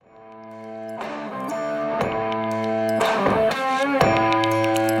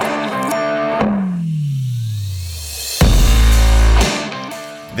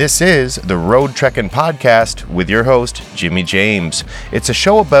This is the Road Trekking Podcast with your host, Jimmy James. It's a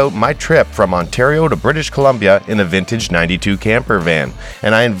show about my trip from Ontario to British Columbia in a vintage 92 camper van,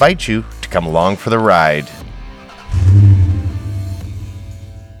 and I invite you to come along for the ride.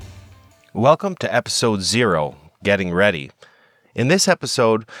 Welcome to episode 0, Getting Ready. In this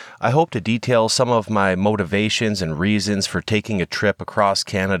episode, I hope to detail some of my motivations and reasons for taking a trip across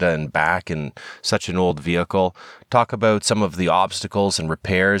Canada and back in such an old vehicle, talk about some of the obstacles and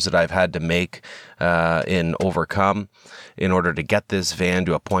repairs that I've had to make and overcome in order to get this van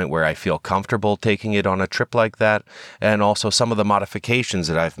to a point where I feel comfortable taking it on a trip like that, and also some of the modifications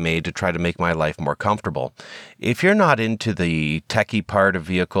that I've made to try to make my life more comfortable. If you're not into the techie part of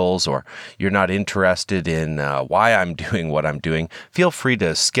vehicles, or you're not interested in why I'm doing what I'm doing, feel free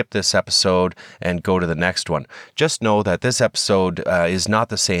to skip this episode and go to the next one. Just know that this episode is not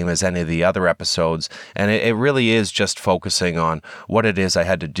the same as any of the other episodes, and it really is just focusing on what it is I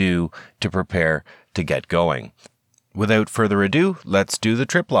had to do to prepare to get going. Without further ado, let's do the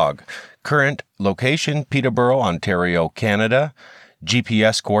trip log. Current location, Peterborough, Ontario, Canada.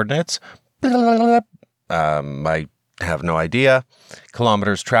 GPS coordinates. I have no idea.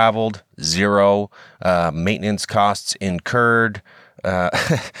 Kilometers traveled, 0. Maintenance costs incurred.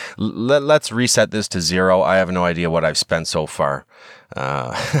 Let's reset this to 0. I have no idea what I've spent so far.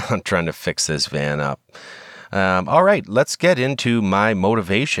 I'm trying to fix this van up. All right, let's get into my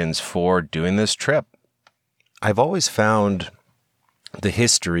motivations for doing this trip. I've always found the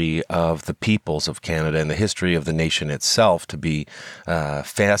history of the peoples of Canada and the history of the nation itself to be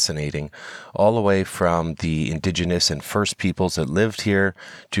fascinating, all the way from the Indigenous and First Peoples that lived here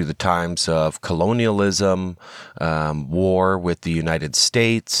to the times of colonialism, war with the United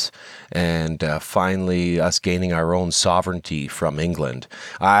States, and finally us gaining our own sovereignty from England.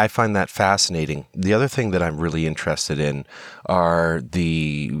 I find that fascinating. The other thing that I'm really interested in are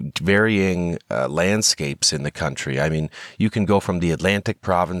the varying landscapes in the country. I mean, you can go from the Atlantic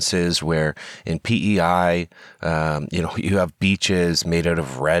provinces where in PEI, you have beaches made out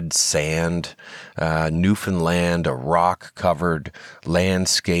of red sand, Newfoundland, a rock-covered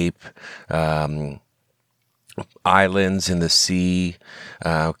landscape, islands in the sea,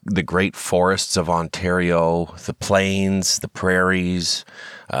 the great forests of Ontario, the plains, the prairies,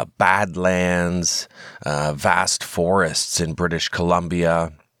 badlands, vast forests in British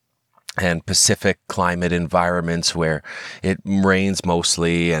Columbia, and Pacific climate environments where it rains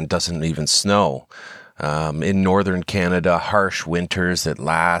mostly and doesn't even snow. In northern Canada, harsh winters that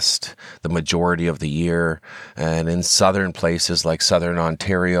last the majority of the year, and in southern places like southern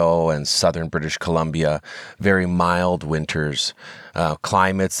Ontario and southern British Columbia, very mild winters,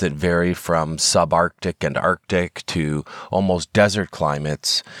 climates that vary from subarctic and Arctic to almost desert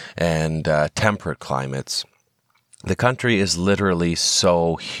climates and temperate climates. The country is literally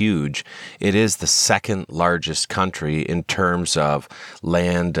so huge. It is the second largest country in terms of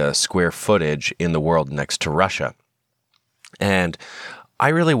land square footage in the world, next to Russia. And I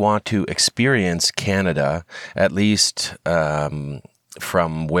really want to experience Canada, at least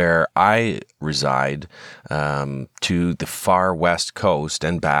from where I reside, to the far west coast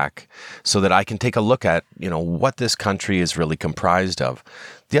and back, so that I can take a look at, what this country is really comprised of.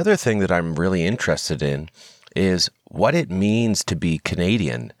 The other thing that I'm really interested in is what it means to be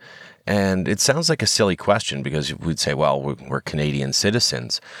Canadian. And it sounds like a silly question because we'd say, well, we're Canadian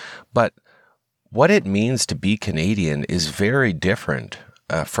citizens. But what it means to be Canadian is very different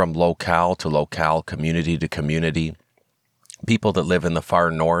from locale to locale, community to community. People that live in the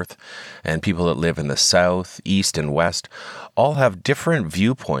far north and people that live in the south, east, and west all have different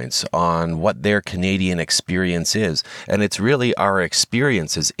viewpoints on what their Canadian experience is. And it's really our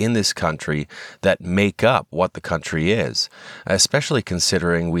experiences in this country that make up what the country is, especially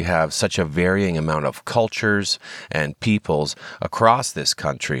considering we have such a varying amount of cultures and peoples across this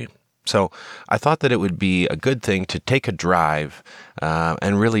country. So I thought that it would be a good thing to take a drive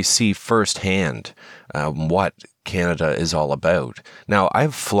and really see firsthand what Canada is all about. Now,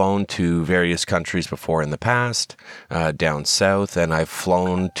 I've flown to various countries before in the past, down south, and I've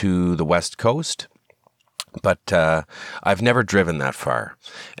flown to the West Coast, but I've never driven that far.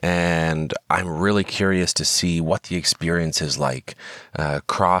 And I'm really curious to see what the experience is like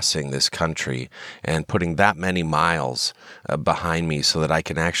crossing this country and putting that many miles behind me so that I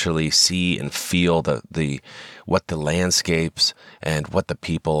can actually see and feel what the landscapes and what the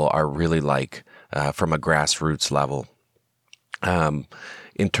people are really like from a grassroots level.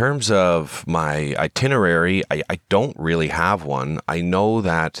 In terms of my itinerary, I don't really have one. I know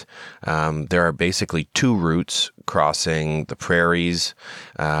that there are basically two routes crossing the prairies.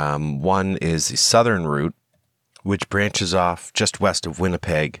 One is the southern route, which branches off just west of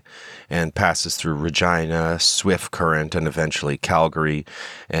Winnipeg and passes through Regina, Swift Current, and eventually Calgary,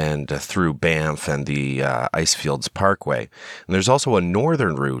 and through Banff and the Icefields Parkway. And there's also a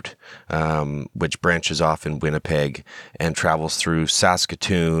northern route, which branches off in Winnipeg and travels through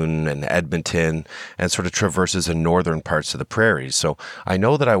Saskatoon and Edmonton and sort of traverses the northern parts of the prairies. So I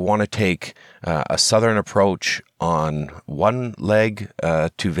know that I want to take a southern approach on one leg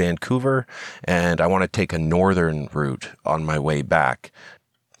to Vancouver, and I want to take a northern route on my way back,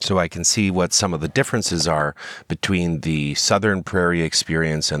 so I can see what some of the differences are between the southern prairie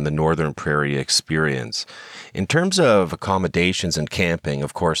experience and the northern prairie experience. In terms of accommodations and camping,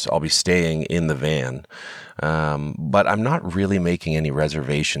 of course, I'll be staying in the van, but I'm not really making any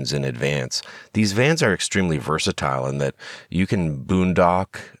reservations in advance. These vans are extremely versatile in that you can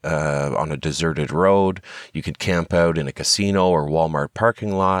boondock on a deserted road, you can camp out in a casino or Walmart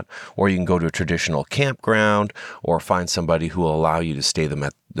parking lot, or you can go to a traditional campground or find somebody who will allow you to stay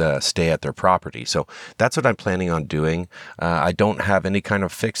at their property. So that's what I'm planning on doing. I don't have any kind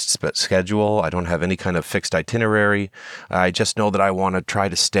of fixed schedule. I don't have any kind of fixed itinerary. I just know that I want to try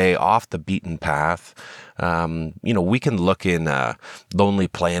to stay off the beaten path. We can look in Lonely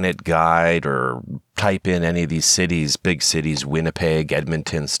Planet Guide or type in any of these cities, big cities, Winnipeg,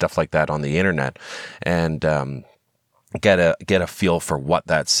 Edmonton, stuff like that on the internet, and get a feel for what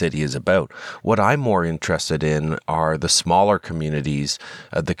that city is about. What I'm more interested in are the smaller communities,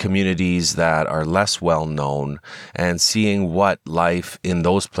 the communities that are less well known, and seeing what life in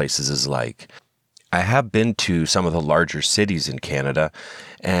those places is like. I have been to some of the larger cities in Canada,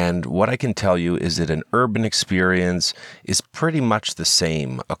 and what I can tell you is that an urban experience is pretty much the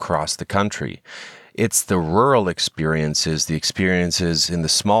same across the country. It's the rural experiences, the experiences in the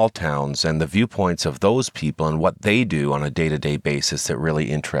small towns, and the viewpoints of those people and what they do on a day-to-day basis that really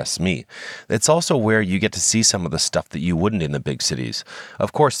interests me. It's also where you get to see some of the stuff that you wouldn't in the big cities.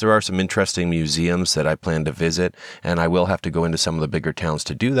 Of course, there are some interesting museums that I plan to visit, and I will have to go into some of the bigger towns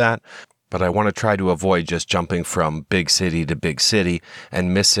to do that. But I want to try to avoid just jumping from big city to big city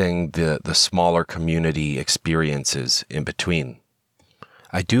and missing the smaller community experiences in between.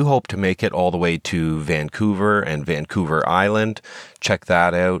 I do hope to make it all the way to Vancouver and Vancouver Island, check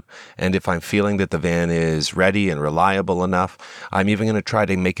that out, and if I'm feeling that the van is ready and reliable enough, I'm even going to try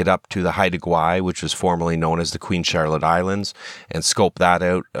to make it up to the Haida Gwaii, which was formerly known as the Queen Charlotte Islands, and scope that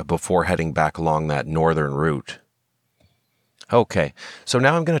out before heading back along that northern route. Okay, so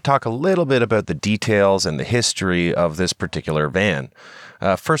now I'm going to talk a little bit about the details and the history of this particular van.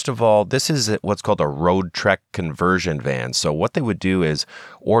 First of all, this is what's called a road trek conversion van. So what they would do is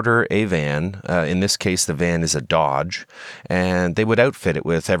order a van. In this case, the van is a Dodge, and they would outfit it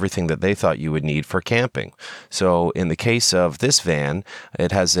with everything that they thought you would need for camping. So in the case of this van,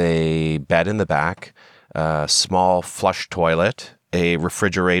 it has a bed in the back, a small flush toilet, a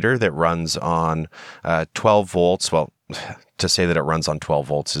refrigerator that runs on 12 volts. Well, to say that it runs on 12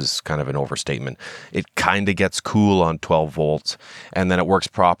 volts is kind of an overstatement. It kind of gets cool on 12 volts, and then it works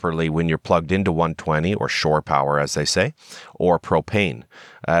properly when you're plugged into 120 or shore power, as they say, or propane.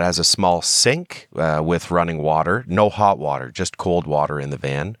 It has a small sink with running water, no hot water, just cold water in the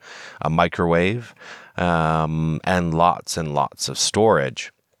van, a microwave, and lots of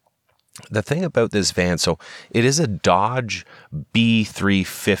storage. The thing about this van, so it is a Dodge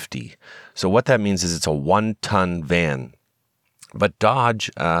B350. So what that means is it's a 1-ton van. But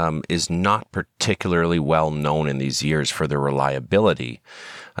Dodge is not particularly well known in these years for their reliability.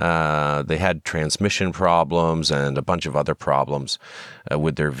 They had transmission problems and a bunch of other problems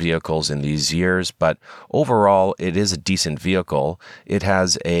with their vehicles in these years, but overall it is a decent vehicle. It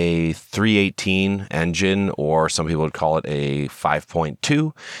has a 318 engine, or some people would call it a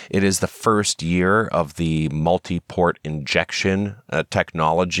 5.2. It is the first year of the multi-port injection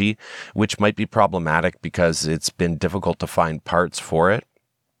technology, which might be problematic because it's been difficult to find parts for it.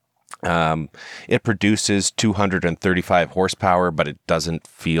 It produces 235 horsepower, but it doesn't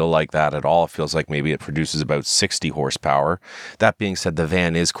feel like that at all. It feels like maybe it produces about 60 horsepower. That being said, the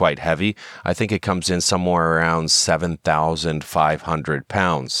van is quite heavy. I think it comes in somewhere around 7,500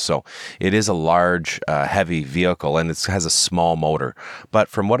 pounds. So it is a large, heavy vehicle, and it has a small motor. But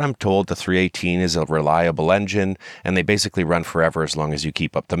from what I'm told, the 318 is a reliable engine, and they basically run forever as long as you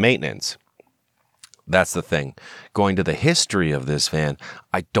keep up the maintenance. That's the thing. Going to the history of this van,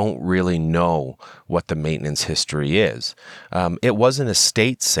 I don't really know what the maintenance history is. It was an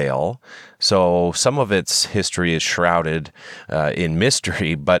estate sale, so some of its history is shrouded in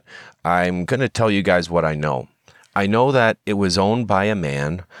mystery, but I'm going to tell you guys what I know. I know that it was owned by a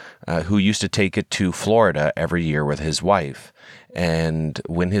man who used to take it to Florida every year with his wife. And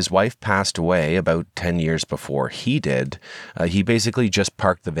when his wife passed away about 10 years before he did, he basically just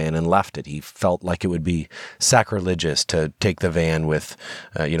parked the van and left it. He felt like it would be sacrilegious to take the van with,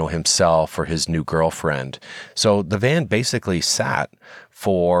 himself or his new girlfriend. So the van basically sat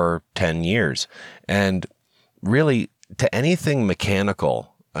for 10 years. And really, to anything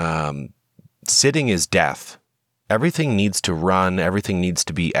mechanical, sitting is death. Everything needs to run. Everything needs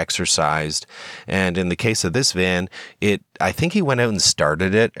to be exercised. And in the case of this van, I think he went out and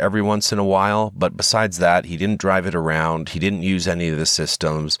started it every once in a while. But besides that, he didn't drive it around. He didn't use any of the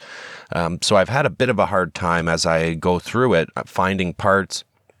systems. So I've had a bit of a hard time as I go through it, finding parts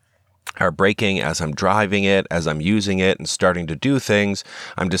are breaking as I'm driving it, as I'm using it and starting to do things.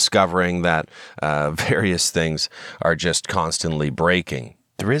 I'm discovering that various things are just constantly breaking.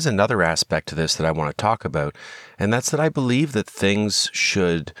 There is another aspect to this that I want to talk about, and that's that I believe that things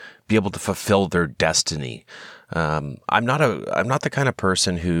should be able to fulfill their destiny. I'm not the kind of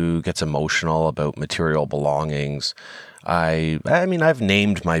person who gets emotional about material belongings. I mean, I've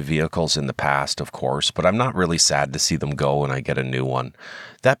named my vehicles in the past, of course, but I'm not really sad to see them go when I get a new one.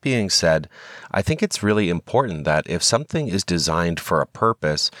 That being said, I think it's really important that if something is designed for a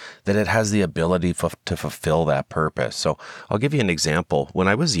purpose, that it has the ability to fulfill that purpose. So I'll give you an example. When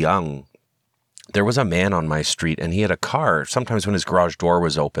I was young, there was a man on my street and he had a car. Sometimes when his garage door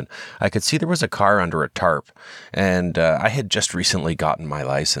was open, I could see there was a car under a tarp. And I had just recently gotten my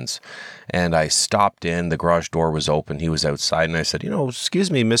license. And I stopped in, the garage door was open, he was outside, and I said,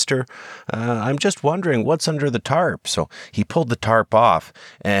 excuse me, mister, I'm just wondering what's under the tarp. So he pulled the tarp off,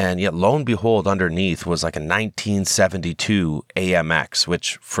 and yet lo and behold, underneath was like a 1972 AMX,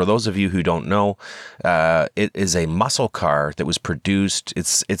 which for those of you who don't know, it is a muscle car that was produced.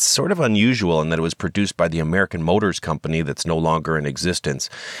 It's sort of unusual in that it was produced by the American Motors Company that's no longer in existence.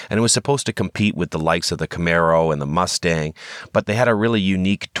 And it was supposed to compete with the likes of the Camaro and the Mustang, but they had a really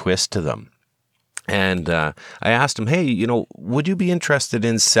unique twist to them. And I asked him, hey, would you be interested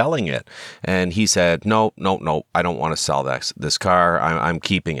in selling it? And he said, no, I don't want to sell this car. I'm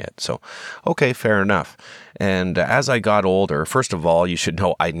keeping it. So, okay, fair enough. And as I got older, first of all, you should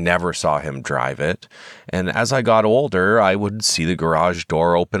know I never saw him drive it. And as I got older, I would see the garage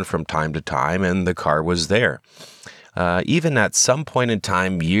door open from time to time, and the car was there. Even at some point in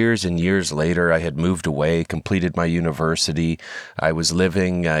time, years and years later, I had moved away, completed my university. I was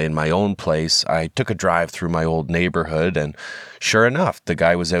living in my own place. I took a drive through my old neighborhood, and sure enough, the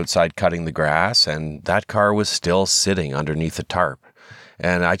guy was outside cutting the grass, and that car was still sitting underneath the tarp.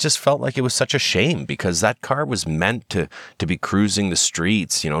 And I just felt like it was such a shame because that car was meant to be cruising the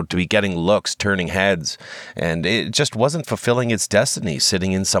streets, to be getting looks, turning heads, and it just wasn't fulfilling its destiny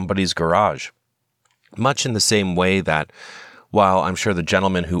sitting in somebody's garage. Much in the same way that, while I'm sure the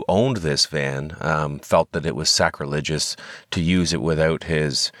gentleman who owned this van felt that it was sacrilegious to use it without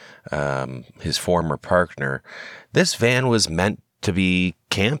his former partner, this van was meant to be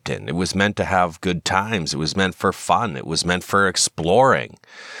camped in. It was meant to have good times. It was meant for fun. It was meant for exploring.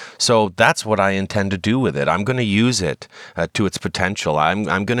 So that's what I intend to do with it. I'm going to use it to its potential. I'm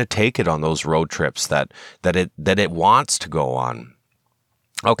going to take it on those road trips that it wants to go on.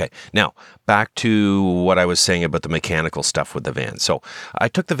 Okay, now back to what I was saying about the mechanical stuff with the van. So I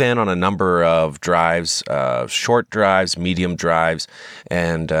took the van on a number of drives, short drives, medium drives,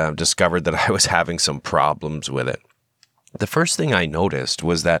 and discovered that I was having some problems with it. The first thing I noticed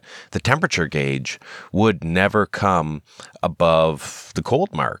was that the temperature gauge would never come above the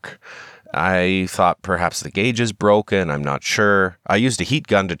cold mark. I thought perhaps the gauge is broken. I'm not sure. I used a heat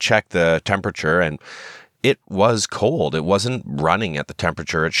gun to check the temperature, and it was cold. It wasn't running at the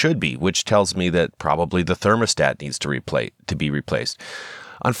temperature it should be, which tells me that probably the thermostat needs to be replaced.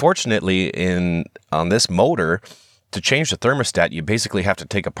 Unfortunately, on this motor, to change the thermostat, you basically have to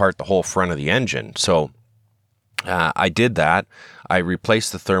take apart the whole front of the engine. So I did that. I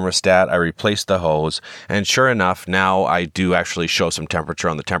replaced the thermostat, I replaced the hose, and sure enough, now I do actually show some temperature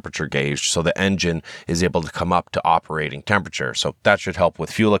on the temperature gauge, so the engine is able to come up to operating temperature. So that should help with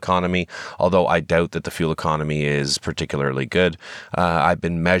fuel economy, although I doubt that the fuel economy is particularly good. I've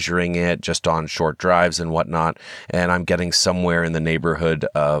been measuring it just on short drives and whatnot, and I'm getting somewhere in the neighborhood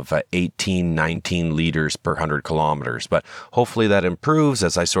of 18, 19 liters per 100 kilometers. But hopefully that improves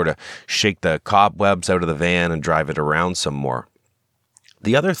as I sort of shake the cobwebs out of the van and drive it around some more.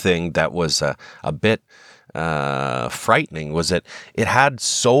 The other thing that was a bit frightening was that it had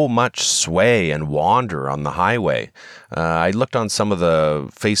so much sway and wander on the highway. I looked on some of the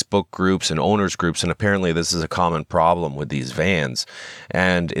Facebook groups and owners groups, and apparently this is a common problem with these vans.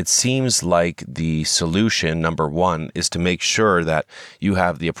 And it seems like the solution, number one, is to make sure that you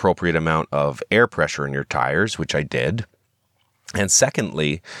have the appropriate amount of air pressure in your tires, which I did. And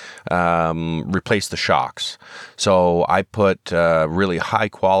secondly, replace the shocks. So I put really high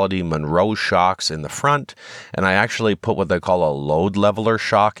quality Monroe shocks in the front, and I actually put what they call a load leveler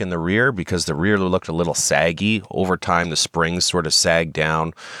shock in the rear, because the rear looked a little saggy. Over time, the springs sort of sag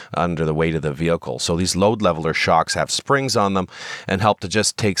down under the weight of the vehicle. So these load leveler shocks have springs on them and help to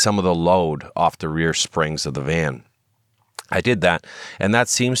just take some of the load off the rear springs of the van. I did that, and that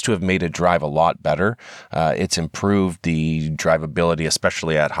seems to have made it drive a lot better. It's improved the drivability,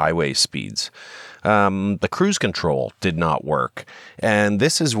 especially at highway speeds. The cruise control did not work, and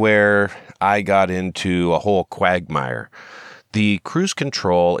this is where I got into a whole quagmire. The cruise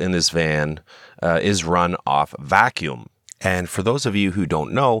control in this van is run off vacuum. And for those of you who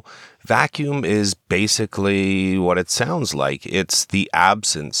don't know, vacuum is basically what it sounds like. It's the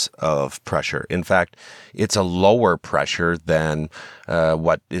absence of pressure. In fact, it's a lower pressure than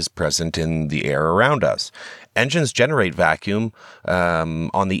what is present in the air around us. Engines generate vacuum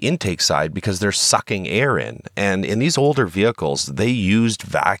on the intake side because they're sucking air in. And in these older vehicles, they used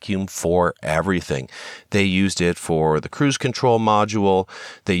vacuum for everything. They used it for the cruise control module.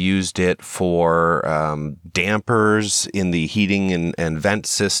 They used it for dampers in the heating and vent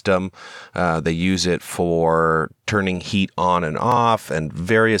system. They use it for turning heat on and off and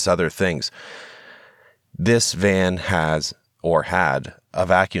various other things. This van has or had a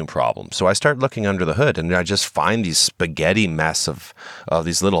vacuum problem. So I start looking under the hood, and I just find these spaghetti mess of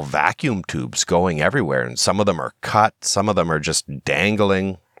these little vacuum tubes going everywhere. And some of them are cut, some of them are just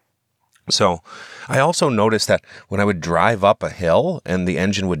dangling. So I also noticed that when I would drive up a hill and the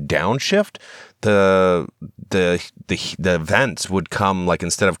engine would downshift, the vents would come, like,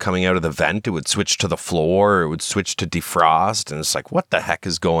 instead of coming out of the vent, it would switch to the floor, or it would switch to defrost, and it's like, what the heck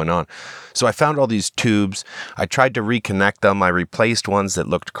is going on? So I found all these tubes. I tried to reconnect them. I replaced ones that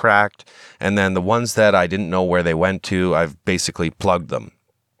looked cracked, and then the ones that I didn't know where they went to, I've basically plugged them.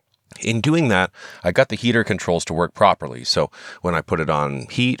 In doing that, I got the heater controls to work properly. So when I put it on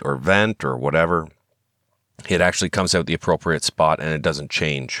heat or vent or whatever, it actually comes out the appropriate spot and it doesn't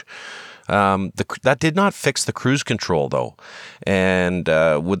change. That did not fix the cruise control, though. And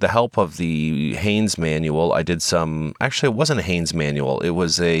with the help of the Haynes manual, I did some... Actually, it wasn't a Haynes manual. It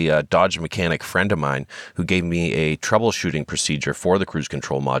was a Dodge mechanic friend of mine who gave me a troubleshooting procedure for the cruise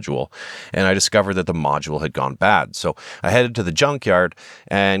control module. And I discovered that the module had gone bad. So I headed to the junkyard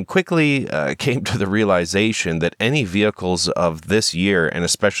and quickly came to the realization that any vehicles of this year, and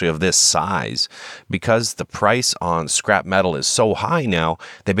especially of this size, because the price on scrap metal is so high now,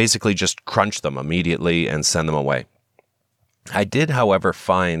 they basically just crunch them immediately and send them away. I did, however,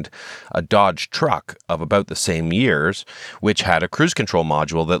 find a Dodge truck of about the same years, which had a cruise control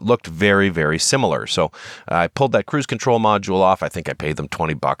module that looked very, very similar. So I pulled that cruise control module off. I think I paid them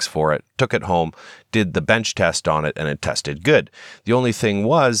 $20 for it, took it home, did the bench test on it, and it tested good. The only thing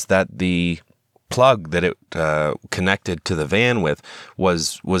was that the plug that it connected to the van with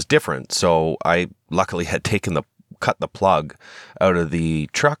was different. So I luckily had cut the plug out of the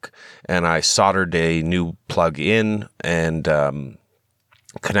truck, and I soldered a new plug in and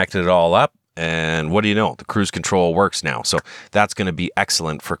connected it all up. And what do you know? The cruise control works now. So that's going to be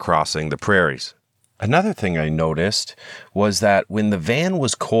excellent for crossing the prairies. Another thing I noticed was that when the van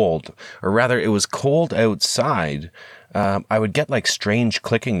was cold, or rather it was cold outside, I would get like strange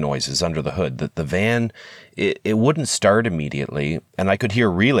clicking noises under the hood. That the van, it wouldn't start immediately, and I could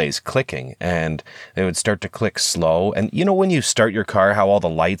hear relays clicking, and they would start to click slow. And you know when you start your car, how all the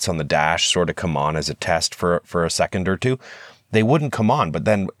lights on the dash sort of come on as a test for a second or two? They wouldn't come on, but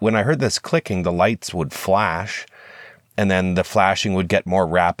then when I heard this clicking, the lights would flash, and then the flashing would get more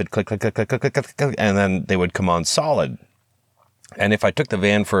rapid, click, click, click, click, click, click, click, click, and then they would come on solid. And if I took the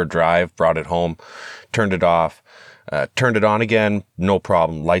van for a drive, brought it home, turned it off, turned it on again, no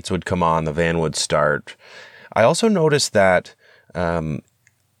problem. Lights would come on, the van would start. I also noticed that on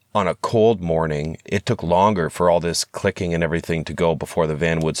a cold morning, it took longer for all this clicking and everything to go before the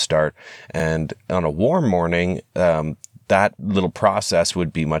van would start. And on a warm morning, that little process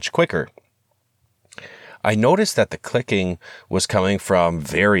would be much quicker. I noticed that the clicking was coming from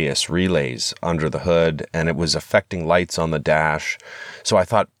various relays under the hood, and it was affecting lights on the dash. So I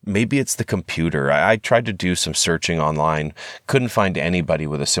thought maybe it's the computer. I tried to do some searching online, couldn't find anybody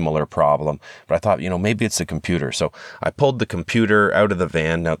with a similar problem, but I thought, maybe it's the computer. So I pulled the computer out of the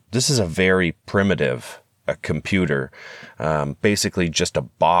van. Now, this is a very primitive a computer, basically just a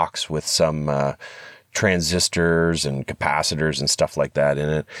box with some transistors and capacitors and stuff like that in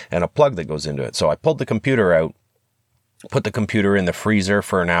it, and a plug that goes into it. So I pulled the computer out, put the computer in the freezer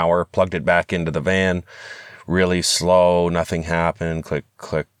for an hour, plugged it back into the van, really slow, nothing happened, click,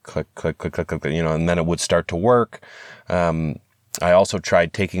 click, click, click, click, click, click, and then it would start to work. I also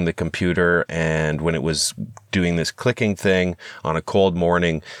tried taking the computer, and when it was doing this clicking thing on a cold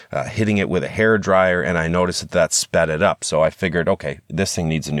morning, hitting it with a hairdryer, and I noticed that sped it up. So I figured, okay, this thing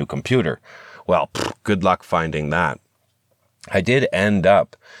needs a new computer. Well, good luck finding that. I did end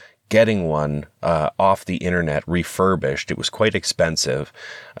up getting one off the internet refurbished. It was quite expensive,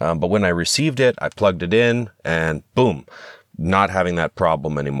 but when I received it, I plugged it in, and boom, not having that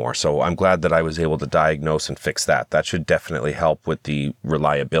problem anymore. So I'm glad that I was able to diagnose and fix that. That should definitely help with the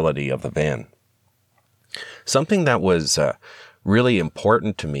reliability of the van. Something that was really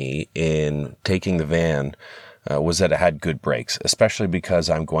important to me in taking the van was that it had good brakes, especially because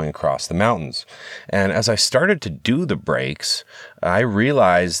I'm going across the mountains. And as I started to do the brakes, I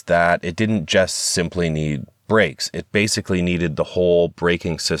realized that it didn't just simply need brakes. It basically needed the whole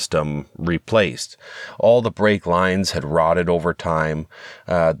braking system replaced. All the brake lines had rotted over time.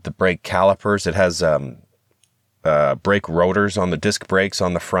 The brake calipers, it has brake rotors on the disc brakes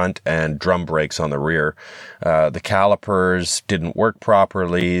on the front and drum brakes on the rear. The calipers didn't work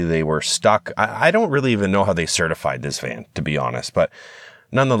properly. They were stuck. I don't really even know how they certified this van, to be honest, but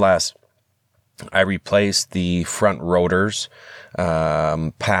nonetheless, I replaced the front rotors,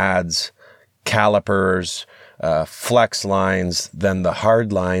 pads, calipers, flex lines. Then the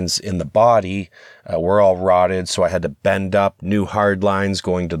hard lines in the body were all rotted, so I had to bend up new hard lines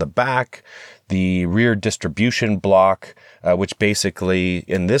going to the back. The rear distribution block, which basically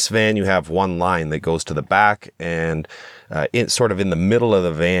in this van you have one line that goes to the back, and sort of in the middle of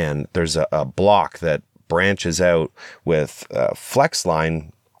the van there's a block that branches out with a flex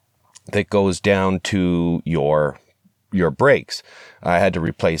line that goes down to your brakes. I had to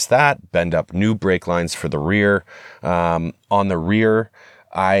replace that, bend up new brake lines for the rear. On the rear,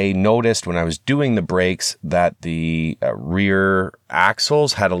 I noticed when I was doing the brakes that the rear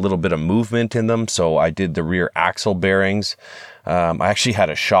axles had a little bit of movement in them, so I did the rear axle bearings. I actually had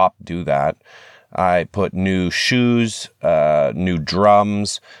a shop do that. I put new shoes, new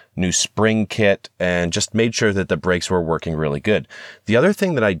drums, new spring kit, and just made sure that the brakes were working really good. The other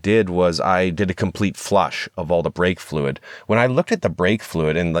thing that I did was I did a complete flush of all the brake fluid. When I looked at the brake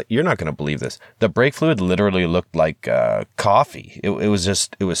fluid, and you're not going to believe this, the brake fluid literally looked like coffee. It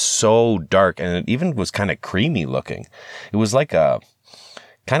was so dark, and it even was kind of creamy looking. It was like kind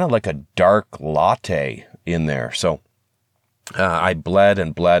of like a dark latte in there. So I bled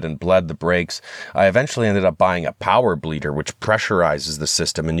and bled and bled the brakes. I eventually ended up buying a power bleeder, which pressurizes the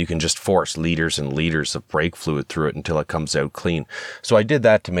system, and you can just force liters and liters of brake fluid through it until it comes out clean. So I did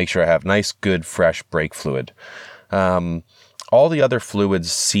that to make sure I have nice, good, fresh brake fluid. All the other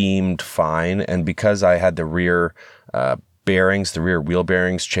fluids seemed fine, and because I had the rear bearings, the rear wheel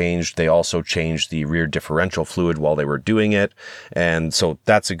bearings changed, they also changed the rear differential fluid while they were doing it, and so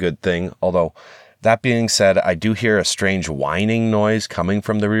that's a good thing. Although, that being said, I do hear a strange whining noise coming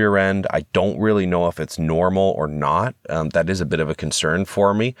from the rear end. I don't really know if it's normal or not. That is a bit of a concern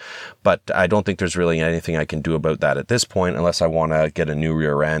for me, but I don't think there's really anything I can do about that at this point unless I want to get a new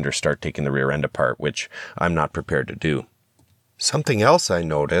rear end or start taking the rear end apart, which I'm not prepared to do. Something else I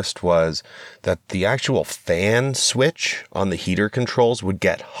noticed was that the actual fan switch on the heater controls would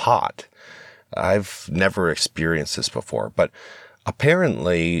get hot. I've never experienced this before, but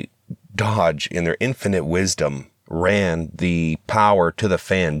apparently Dodge, in their infinite wisdom, ran the power to the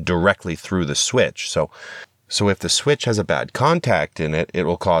fan directly through the switch. So if the switch has a bad contact in it, it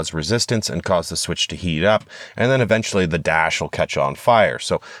will cause resistance and cause the switch to heat up, and then eventually the dash will catch on fire.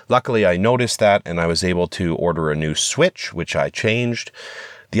 So luckily I noticed that, and I was able to order a new switch, which I changed.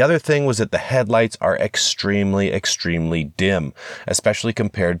 The other thing was that the headlights are extremely, extremely dim, especially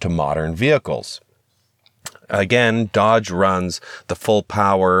compared to modern vehicles. Again, Dodge runs the full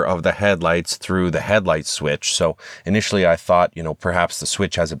power of the headlights through the headlight switch. So initially I thought, perhaps the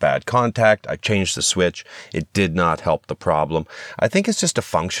switch has a bad contact. I changed the switch. It did not help the problem. I think it's just a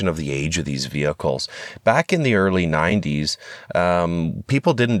function of the age of these vehicles. Back in the early 90s,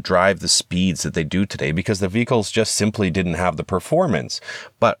 people didn't drive the speeds that they do today because the vehicles just simply didn't have the performance.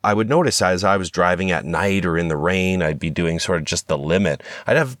 But I would notice as I was driving at night or in the rain, I'd be doing sort of just the limit.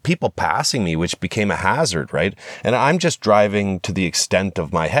 I'd have people passing me, which became a hazard, right? And I'm just driving to the extent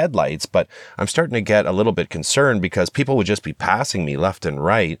of my headlights, but I'm starting to get a little bit concerned because people would just be passing me left and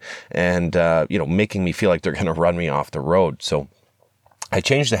right and, making me feel like they're going to run me off the road. So I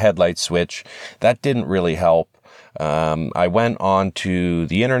changed the headlight switch. That didn't really help. I went on to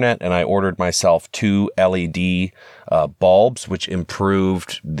the internet and I ordered myself 2 LED bulbs, which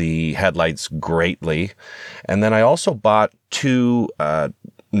improved the headlights greatly. And then I also bought 2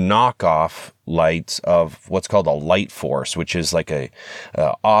 knockoff lights of what's called a light force, which is like a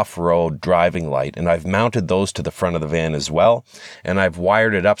off-road driving light. And I've mounted those to the front of the van as well. And I've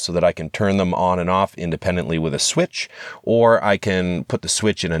wired it up so that I can turn them on and off independently with a switch, or I can put the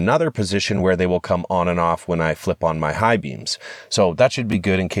switch in another position where they will come on and off when I flip on my high beams. So that should be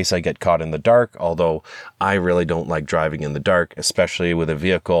good in case I get caught in the dark, although I really don't like driving in the dark, especially with a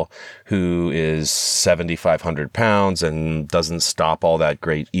vehicle who is 7,500 pounds and doesn't stop all that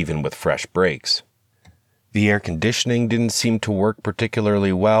great even with fresh brakes. The air conditioning didn't seem to work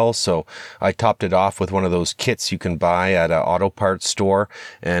particularly well, so I topped it off with one of those kits you can buy at an auto parts store,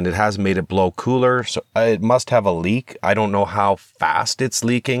 and it has made it blow cooler, so it must have a leak. I don't know how fast it's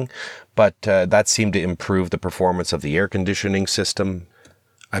leaking, but that seemed to improve the performance of the air conditioning system.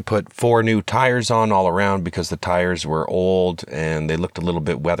 I put 4 new tires on all around because the tires were old and they looked a little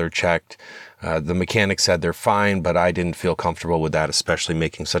bit weather checked. The mechanic said they're fine, but I didn't feel comfortable with that, especially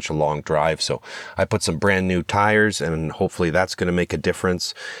making such a long drive. So I put some brand new tires and hopefully that's going to make a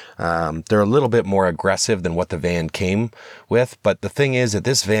difference. They're a little bit more aggressive than what the van came with. But the thing is that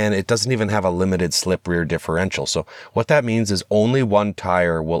this van, it doesn't even have a limited slip rear differential. So what that means is only one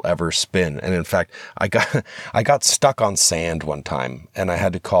tire will ever spin. And in fact, I got stuck on sand one time and I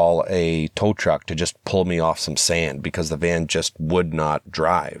had to call a tow truck to just pull me off some sand because the van just would not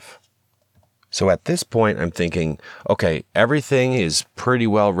drive. So at this point, I'm thinking, okay, everything is pretty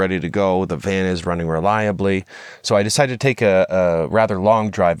well ready to go. The van is running reliably. So I decided to take a rather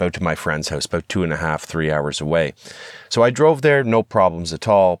long drive out to my friend's house, about 2.5, 3 hours away. So I drove there, no problems at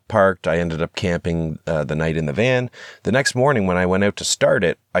all, parked. I ended up camping the night in the van. The next morning when I went out to start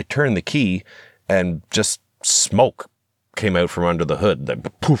it, I turned the key and just smoke came out from under the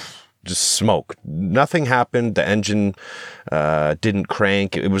hood. Poof. Just smoke. Nothing happened. The engine didn't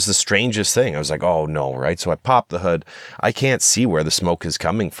crank. It was the strangest thing. I was like, oh no, right? So I popped the hood. I can't see where the smoke is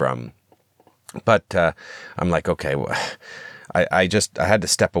coming from. But I'm like, okay, well, I had to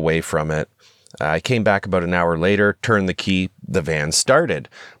step away from it. I came back about an hour later, turned the key, the van started.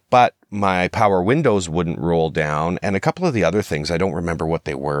 But my power windows wouldn't roll down. And a couple of the other things, I don't remember what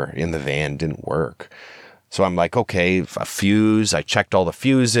they were, in the van didn't work. So I'm like, okay, a fuse. I checked all the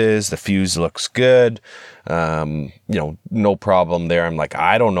fuses. The fuse looks good. No problem there. I'm like,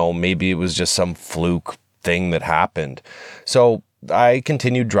 I don't know. Maybe it was just some fluke thing that happened. So I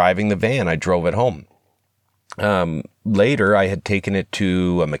continued driving the van. I drove it home. Later, I had taken it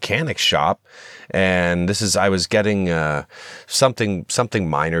to a mechanic's shop, and I was getting something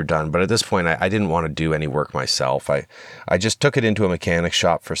minor done. But at this point, I didn't want to do any work myself. I just took it into a mechanic's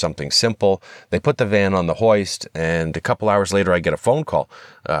shop for something simple. They put the van on the hoist, and a couple hours later, I get a phone call.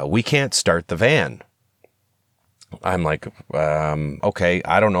 We can't start the van. I'm like, okay,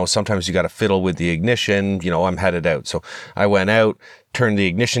 I don't know. Sometimes you got to fiddle with the ignition. I'm headed out. So I went out, turned the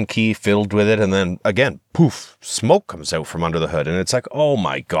ignition key, fiddled with it. And then again, poof, smoke comes out from under the hood. And it's like, oh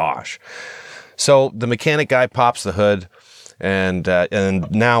my gosh. So the mechanic guy pops the hood and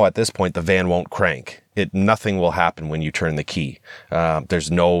now at this point, the van won't crank. Nothing will happen when you turn the key.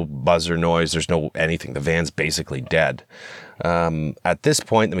 There's no buzzer noise. There's no anything. The van's basically dead. At this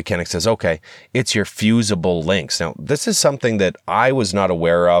point, the mechanic says, okay, it's your fusible links. Now, this is something that I was not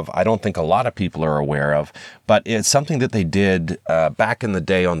aware of. I don't think a lot of people are aware of, but it's something that they did back in the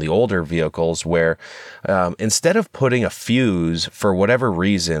day on the older vehicles where instead of putting a fuse for whatever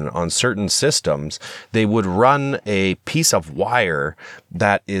reason on certain systems, they would run a piece of wire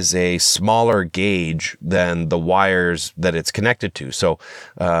that is a smaller gauge than the wires that it's connected to. So,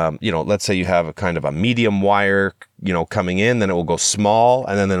 let's say you have a kind of a medium wire coming in, then it will go small,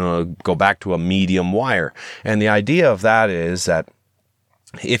 and then it'll go back to a medium wire. And the idea of that is that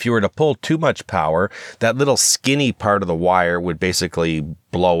if you were to pull too much power, that little skinny part of the wire would basically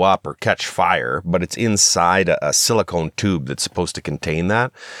blow up or catch fire, but it's inside a silicone tube that's supposed to contain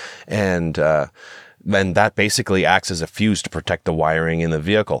that. And that basically acts as a fuse to protect the wiring in the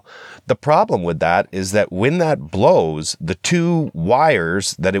vehicle. The problem with that is that when that blows, the two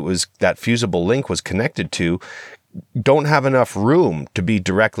wires that fusible link was connected to don't have enough room to be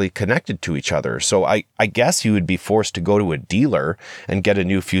directly connected to each other. So I guess you would be forced to go to a dealer and get a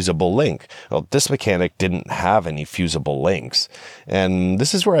new fusible link. Well, this mechanic didn't have any fusible links. And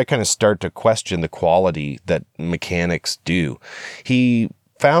this is where I kind of start to question the quality that mechanics do. He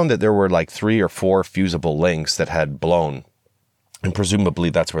found that there were like 3 or 4 fusible links that had blown. And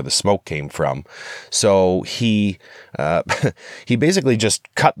presumably that's where the smoke came from. So he he basically just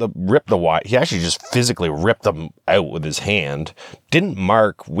ripped the wire. He actually just physically ripped them out with his hand. Didn't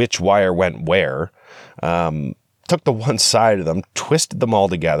mark which wire went where. Took the one side of them, twisted them all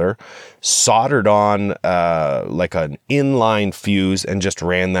together, soldered on like an inline fuse, and just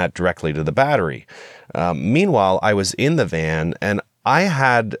ran that directly to the battery. Meanwhile, I was in the van, and I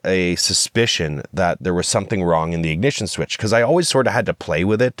had a suspicion that there was something wrong in the ignition switch, because I always sort of had to play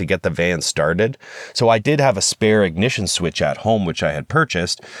with it to get the van started. So I did have a spare ignition switch at home, which I had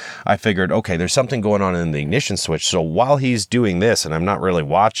purchased. I figured, okay, there's something going on in the ignition switch. So while he's doing this and I'm not really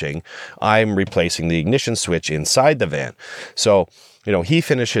watching, I'm replacing the ignition switch inside the van. So, you know, he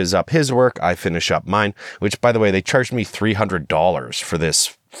finishes up his work, I finish up mine, which, by the way, they charged me $300 for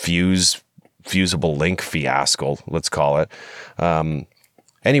this fusible link fiasco, let's call it.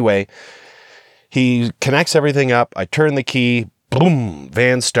 Anyway, he connects everything up. I turn the key, boom,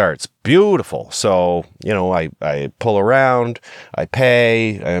 van starts. Beautiful. So, you know, I pull around, I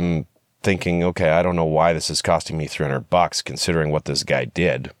pay. I'm thinking, okay, I don't know why this is costing me $300 considering what this guy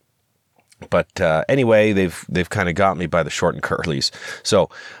did. But anyway, they've kind of got me by the short and curlies. So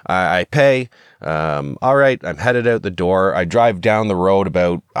I pay. All right, I'm headed out the door. I drive down the road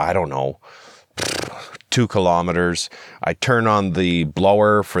about, I don't know, 2 kilometers. I turn on the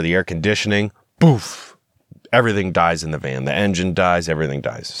blower for the air conditioning. Poof! Everything dies in the van. The engine dies. Everything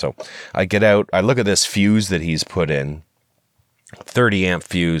dies. So I get out. I look at this fuse that he's put in. 30 amp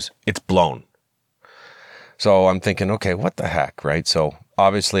fuse. It's blown. So I'm thinking, okay, what the heck, right? So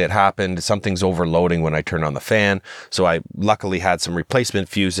obviously it happened. Something's overloading when I turn on the fan. So I luckily had some replacement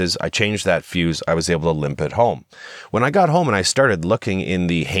fuses. I changed that fuse. I was able to limp it home. When I got home and I started looking in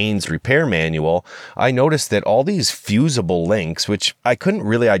the Haynes repair manual, I noticed that all these fusible links, which I couldn't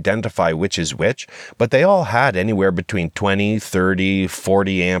really identify which is which, but they all had anywhere between 20, 30,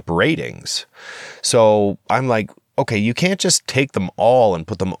 40 amp ratings. So I'm like, okay, you can't just take them all and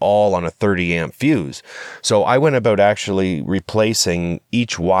put them all on a 30 amp fuse. So I went about actually replacing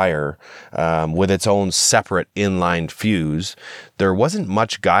each wire with its own separate inline fuse. There wasn't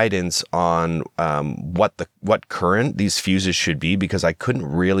much guidance on what current these fuses should be, because I couldn't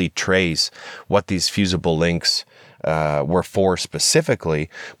really trace what these fusible links were for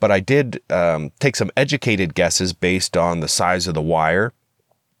specifically. But I did take some educated guesses based on the size of the wire.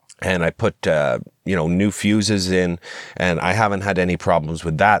 And I put, new fuses in, and I haven't had any problems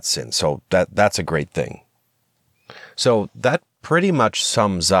with that since. So that's a great thing. So that pretty much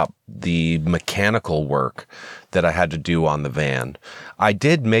sums up the mechanical work that I had to do on the van. I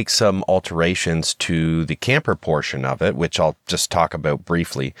did make some alterations to the camper portion of it, which I'll just talk about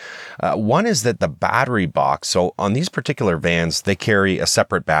briefly. One is that the battery box, so on these particular vans, they carry a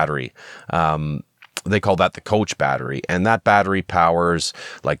separate battery. They call that the coach battery, and that battery powers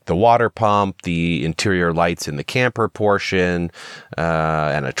like the water pump, the interior lights in the camper portion,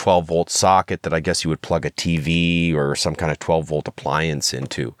 and a 12-volt socket that I guess you would plug a TV or some kind of 12-volt appliance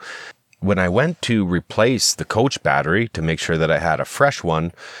into. When I went to replace the coach battery to make sure that I had a fresh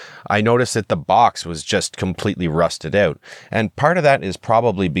one, I noticed that the box was just completely rusted out. And part of that is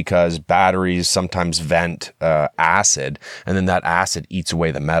probably because batteries sometimes vent acid, and then that acid eats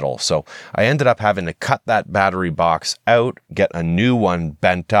away the metal. So I ended up having to cut that battery box out, get a new one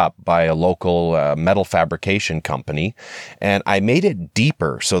bent up by a local metal fabrication company, and I made it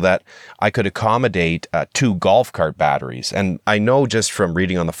deeper so that I could accommodate 2 golf cart batteries. And I know just from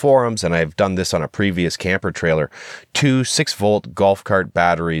reading on the forums, and I've done this on a previous camper trailer, 2 6-volt golf cart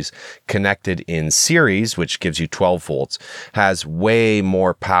batteries connected in series, which gives you 12 volts, has way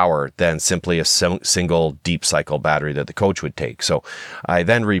more power than simply a single deep cycle battery that the coach would take. So I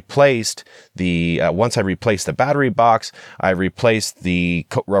then replaced once I replaced the battery box, I replaced the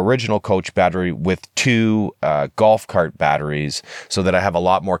original coach battery with 2 golf cart batteries so that I have a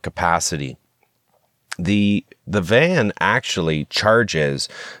lot more capacity. The van actually charges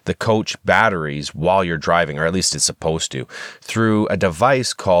the coach batteries while you're driving, or at least it's supposed to, through a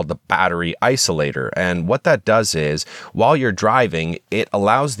device called the battery isolator. And what that does is, while you're driving, it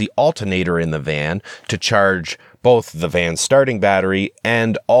allows the alternator in the van to charge both the van's starting battery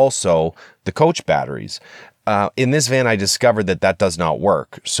and also the coach batteries. In this van, I discovered that does not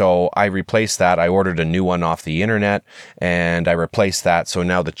work. So I replaced that. I ordered a new one off the internet and I replaced that. So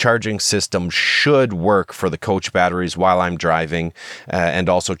now the charging system should work for the coach batteries while I'm driving and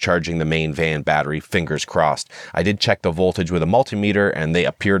also charging the main van battery, fingers crossed. I did check the voltage with a multimeter and they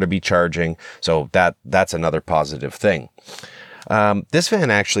appear to be charging. So that's another positive thing. This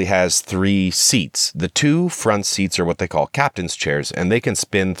van actually has 3 seats. The 2 front seats are what they call captain's chairs, and they can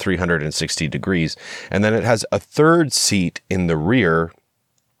spin 360 degrees. And then it has a 3rd seat in the rear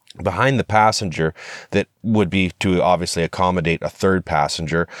behind the passenger that would be to obviously accommodate a 3rd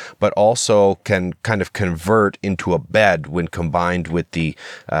passenger, but also can kind of convert into a bed when combined with the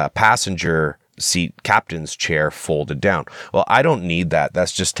passenger seat captain's chair folded down. Well, I don't need that.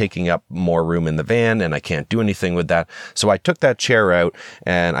 That's just taking up more room in the van, and I can't do anything with that. So I took that chair out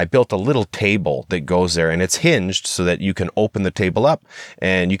and I built a little table that goes there, and it's hinged so that you can open the table up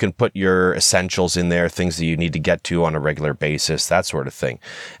and you can put your essentials in there, things that you need to get to on a regular basis, that sort of thing.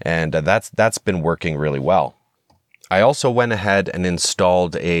 And that's been working really well. I also went ahead and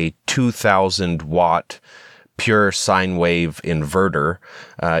installed a 2,000 watt pure sine wave inverter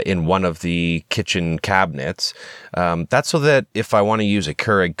in one of the kitchen cabinets. That's so that if I want to use a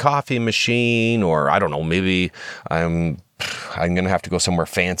Keurig coffee machine, or I don't know, maybe I'm going to have to go somewhere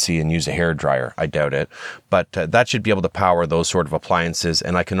fancy and use a hairdryer. I doubt it. But that should be able to power those sort of appliances.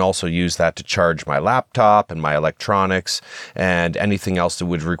 And I can also use that to charge my laptop and my electronics and anything else that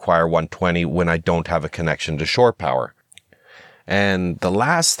would require 120 when I don't have a connection to shore power. And the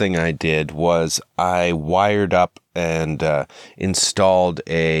last thing I did was I wired up and installed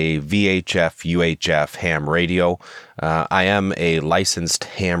a VHF UHF ham radio. I am a licensed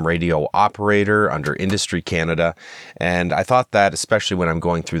ham radio operator under Industry Canada, and I thought that especially when I'm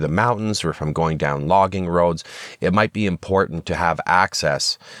going through the mountains or if I'm going down logging roads, it might be important to have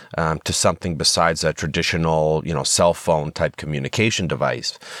access to something besides a traditional, cell phone type communication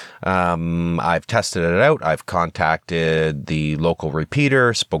device. I've tested it out. I've contacted the local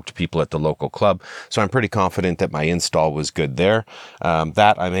repeater, spoke to people at the local club, so I'm pretty confident that my install was good there.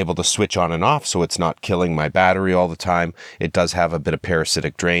 That I'm able to switch on and off, so it's not killing my battery all the time. It does have a bit of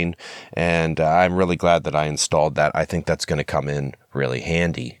parasitic drain, and I'm really glad that I installed that. I think that's going to come in really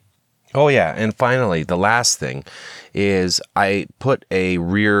handy. Oh yeah, and finally, the last thing is I put a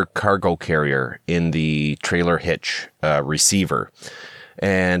rear cargo carrier in the trailer hitch receiver.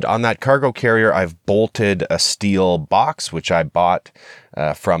 And on that cargo carrier, I've bolted a steel box, which I bought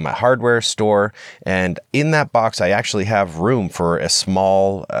from a hardware store. And in that box, I actually have room for a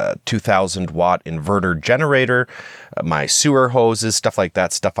small 2,000 watt inverter generator, my sewer hoses, stuff like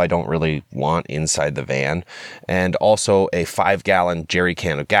that, stuff I don't really want inside the van, and also a 5-gallon jerry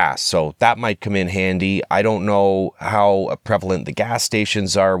can of gas. So that might come in handy. I don't know how prevalent the gas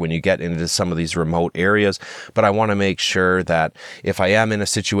stations are when you get into some of these remote areas, but I want to make sure that if I am in a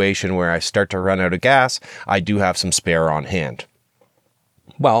situation where I start to run out of gas, I do have some spare on hand.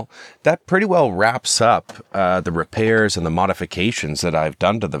 Well, that pretty well wraps up the repairs and the modifications that I've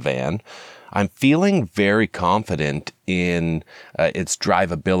done to the van. I'm feeling very confident in its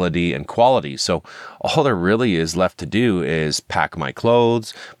drivability and quality. So all there really is left to do is pack my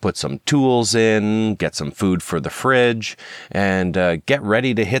clothes, put some tools in, get some food for the fridge, and get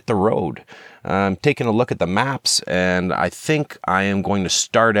ready to hit the road. I'm taking a look at the maps, and I think I am going to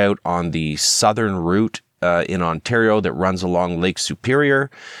start out on the southern route in Ontario that runs along Lake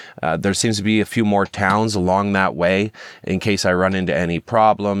Superior. There seems to be a few more towns along that way in case I run into any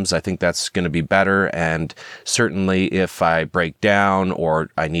problems. I think that's going to be better. And certainly if I break down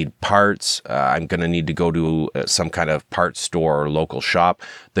or I need parts, I'm going to need to go to some kind of parts store or local shop.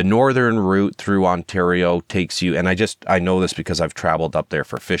 The northern route through Ontario takes you, and I know this because I've traveled up there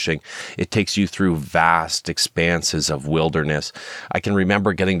for fishing, it takes you through vast expanses of wilderness. I can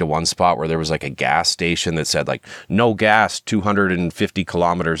remember getting to one spot where there was like a gas station that said like no gas 250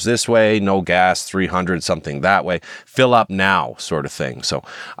 kilometers this way, no gas 300 something that way, fill up now sort of thing. So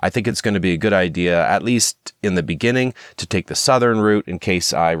I think it's going to be a good idea, at least in the beginning, to take the southern route in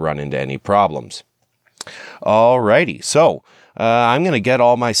case I run into any problems. Alrighty, so I'm going to get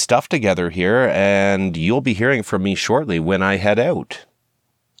all my stuff together here, and you'll be hearing from me shortly when I head out.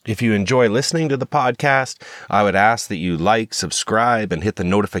 If you enjoy listening to the podcast, I would ask that you like, subscribe, and hit the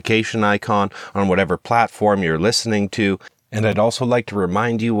notification icon on whatever platform you're listening to. And I'd also like to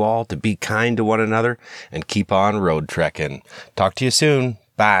remind you all to be kind to one another and keep on road trekking. Talk to you soon.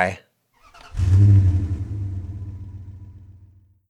 Bye.